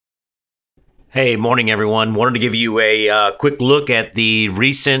Hey, morning everyone. Wanted to give you a quick look at the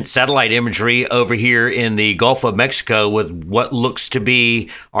recent satellite imagery over here in the Gulf of Mexico with what looks to be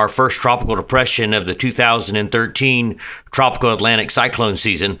our first tropical depression of the 2013 Tropical Atlantic Cyclone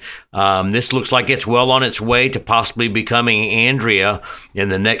season. This looks like it's well on its way to possibly becoming Andrea in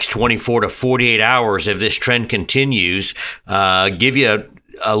the next 24 to 48 hours if this trend continues. Give you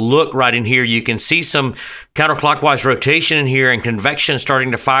a look right in here. You can see some counterclockwise rotation in here and convection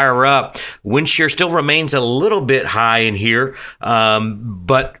starting to fire up. Wind shear still remains a little bit high in here,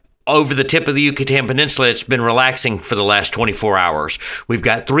 but over the tip of the Yucatan Peninsula, it's been relaxing for the last 24 hours. We've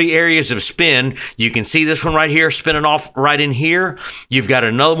got three areas of spin. You can see this one right here spinning off right in here. You've got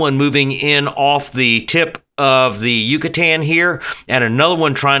another one moving in off the tip of the Yucatan here, and another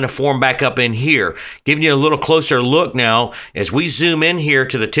one trying to form back up in here. Giving you a little closer look now as we zoom in here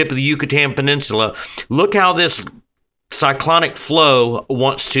to the tip of the Yucatan Peninsula. Look how this cyclonic flow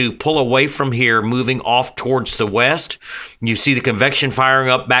wants to pull away from here, moving off towards the west. You see the convection firing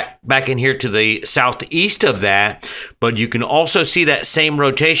up back in here to the southeast of that, but you can also see that same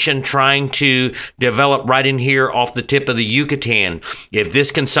rotation trying to develop right in here off the tip of the Yucatan. If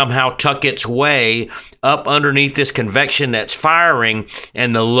this can somehow tuck its way up underneath this convection that's firing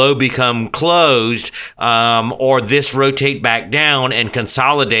and the low become closed, or this rotate back down and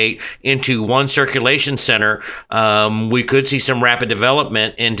consolidate into one circulation center, we could see some rapid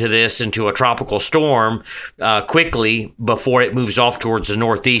development into a tropical storm quickly before it moves off towards the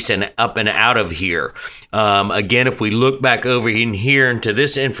northeast and up and out of here. Again, if we look back over in here into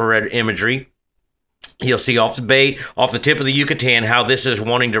this infrared imagery, you'll see off the tip of the Yucatan, how this is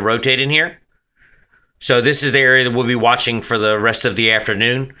wanting to rotate in here. So this is the area that we'll be watching for the rest of the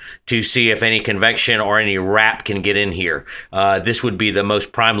afternoon to see if any convection or any wrap can get in here. This would be the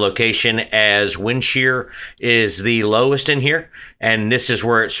most prime location as wind shear is the lowest in here. And this is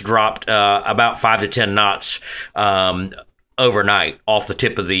where it's dropped about 5 to 10 knots overnight off the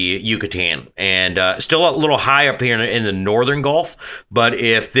tip of the Yucatan, and still a little high up here in the northern Gulf. But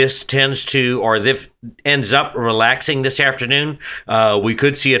if this ends up relaxing this afternoon, we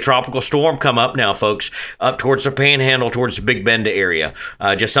could see a tropical storm come up now, folks, up towards the Panhandle, towards the Big Bend area.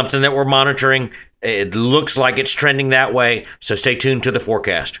 Just something that we're monitoring. It looks like it's trending that way, so stay tuned to the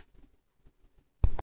forecast.